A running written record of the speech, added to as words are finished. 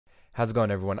How's it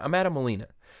going, everyone? I'm Adam Molina.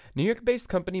 New York-based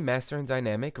company Master &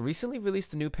 Dynamic recently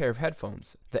released a new pair of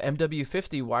headphones, the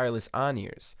MW50 wireless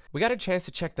on-ears. We got a chance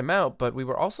to check them out, but we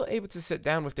were also able to sit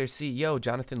down with their CEO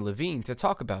Jonathan Levine to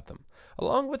talk about them,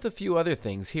 along with a few other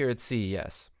things here at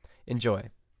CES. Enjoy.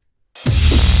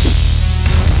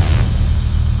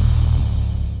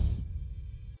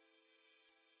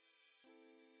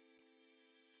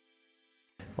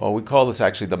 Well, we call this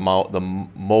actually the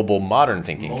mobile modern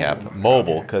thinking cap.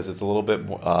 Mobile, because it's a little bit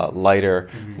lighter,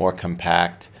 more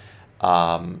compact.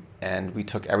 And we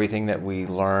took everything that we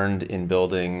learned in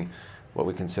building what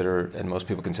we consider, and most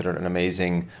people consider, an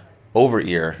amazing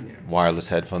over-ear wireless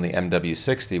headphone, the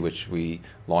MW60, which we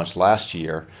launched last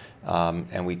year.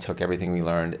 And we took everything we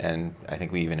learned, and I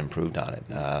think we even improved on it.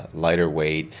 Lighter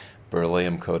weight,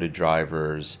 beryllium-coated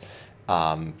drivers,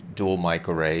 dual mic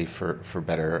array for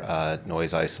better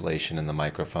noise isolation in the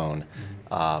microphone,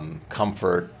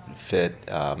 comfort, fit.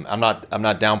 I'm not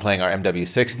downplaying our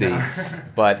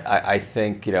MW60, but I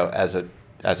think, you know, as a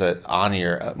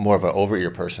on-ear, more of an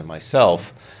over-ear person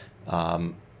myself,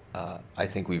 I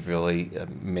think we've really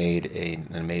made an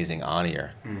amazing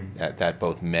on-ear that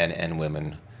both men and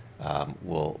women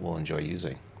will enjoy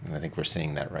using, and I think we're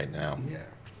seeing that right now.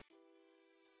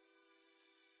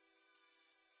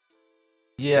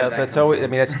 Yeah, that's always. I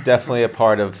mean, that's definitely a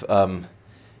part of.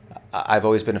 I've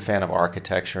always been a fan of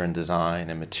architecture and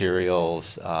design and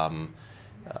materials, and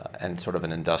sort of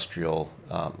an industrial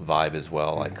vibe as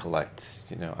well. I collect,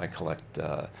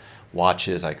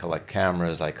 watches. I collect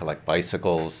cameras. I collect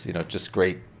bicycles. You know, just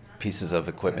great pieces of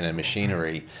equipment and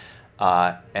machinery.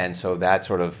 And so that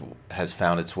sort of has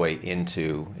found its way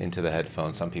into the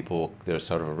headphones. Some people, there's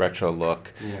sort of a retro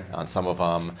look on some of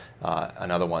them.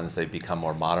 On other ones, they've become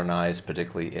more modernized,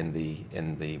 particularly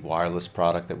in the wireless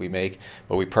product that we make.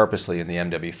 But we purposely, in the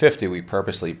MW50, we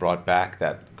purposely brought back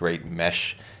that great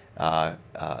mesh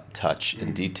touch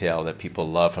and detail that people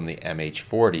love from the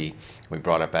MH40. We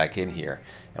brought it back in here.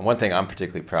 And one thing I'm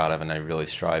particularly proud of, and I really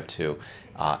strive to,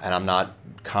 and I'm not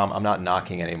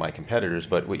knocking any of my competitors,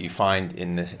 but what you find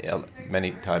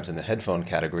many times in the headphone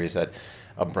category is that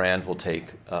a brand will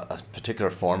take a particular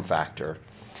form factor,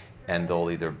 and they'll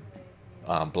either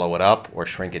blow it up or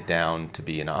shrink it down to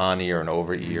be an on-ear, an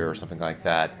over-ear, or something like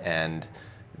that, and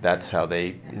that's how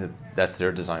that's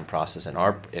their design process. In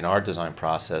our design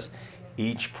process,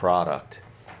 each product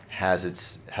has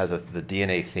the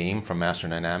DNA theme from Master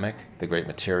Dynamic, the great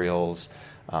materials,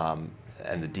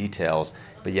 and the details,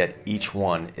 but yet each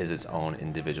one is its own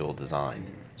individual design.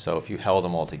 So if you held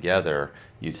them all together,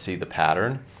 you'd see the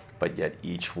pattern, but yet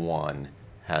each one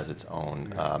has its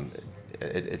own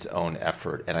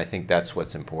effort. And I think that's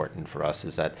what's important for us,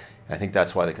 is that, and I think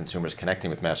that's why the consumer is connecting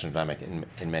with Master Dynamic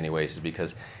in many ways, is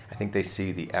because I think they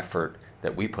see the effort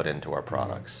that we put into our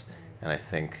products, and I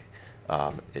think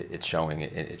it's showing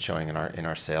in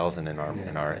our sales and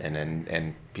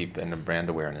in people and the brand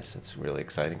awareness. It's really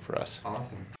exciting for us.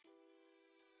 Awesome.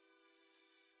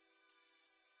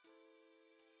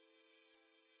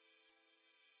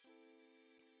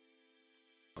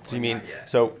 So you mean,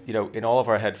 so, you know, in all of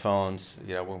our headphones,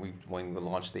 you know, when we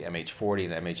launched the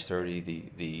MH40 and MH30,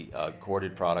 the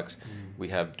corded products, we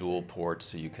have dual ports,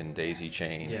 so you can daisy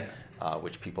chain,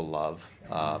 which people love.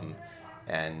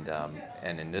 And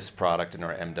in this product, in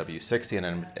our MW60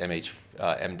 and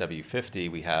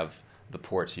MW50, we have the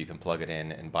ports so you can plug it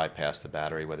in and bypass the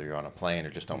battery, whether you're on a plane or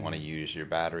just don't want to use your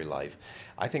battery life.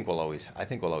 I think we'll always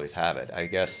have it. I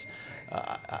guess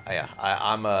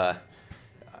I'm a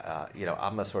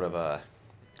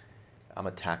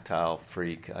tactile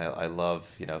freak. I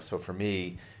love, so for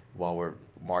me, while we're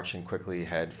marching quickly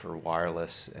ahead for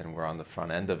wireless and we're on the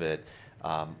front end of it,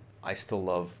 I still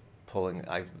love pulling.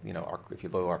 If you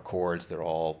look at our cords, they're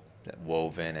all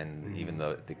woven, and even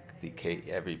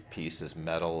every piece is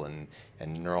metal and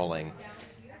knurling.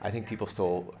 I think people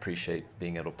still appreciate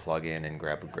being able to plug in and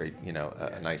grab a great,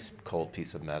 a nice cold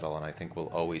piece of metal, and I think we'll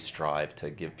always strive to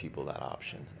give people that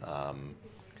option. I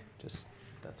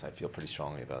feel pretty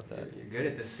strongly about that. You're good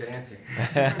at this. Good answer.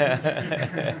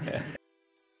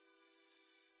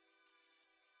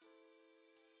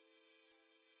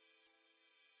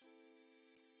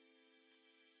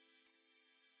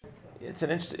 It's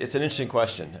an interesting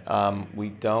question.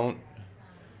 We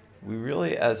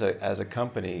really, as a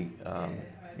company,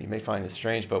 you may find this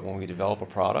strange, but when we develop a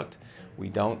product, we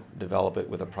don't develop it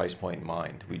with a price point in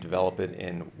mind. We develop it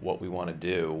in what we want to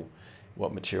do,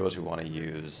 what materials we want to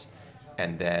use,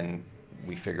 and then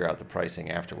we figure out the pricing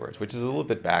afterwards, which is a little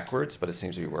bit backwards, but it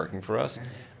seems to be working for us.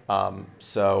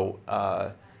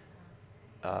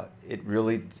 It's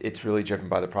really driven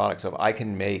by the product. So if I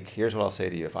can make, here's what I'll say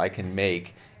to you, if I can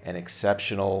make an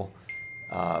exceptional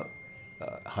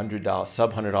 $100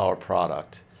 sub-$100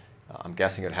 product, I'm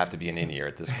guessing it would have to be an in-ear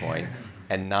at this point,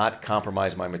 and not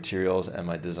compromise my materials and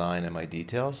my design and my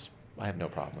details, I have no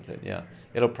problem with it. Yeah,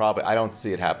 it'll probably. I don't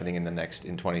see it happening in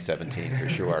 2017 for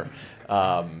sure.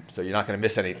 So you're not going to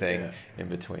miss anything in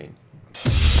between.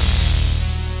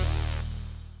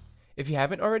 If you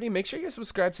haven't already, make sure you're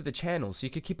subscribed to the channel so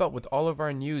you can keep up with all of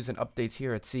our news and updates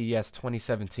here at CES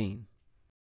 2017.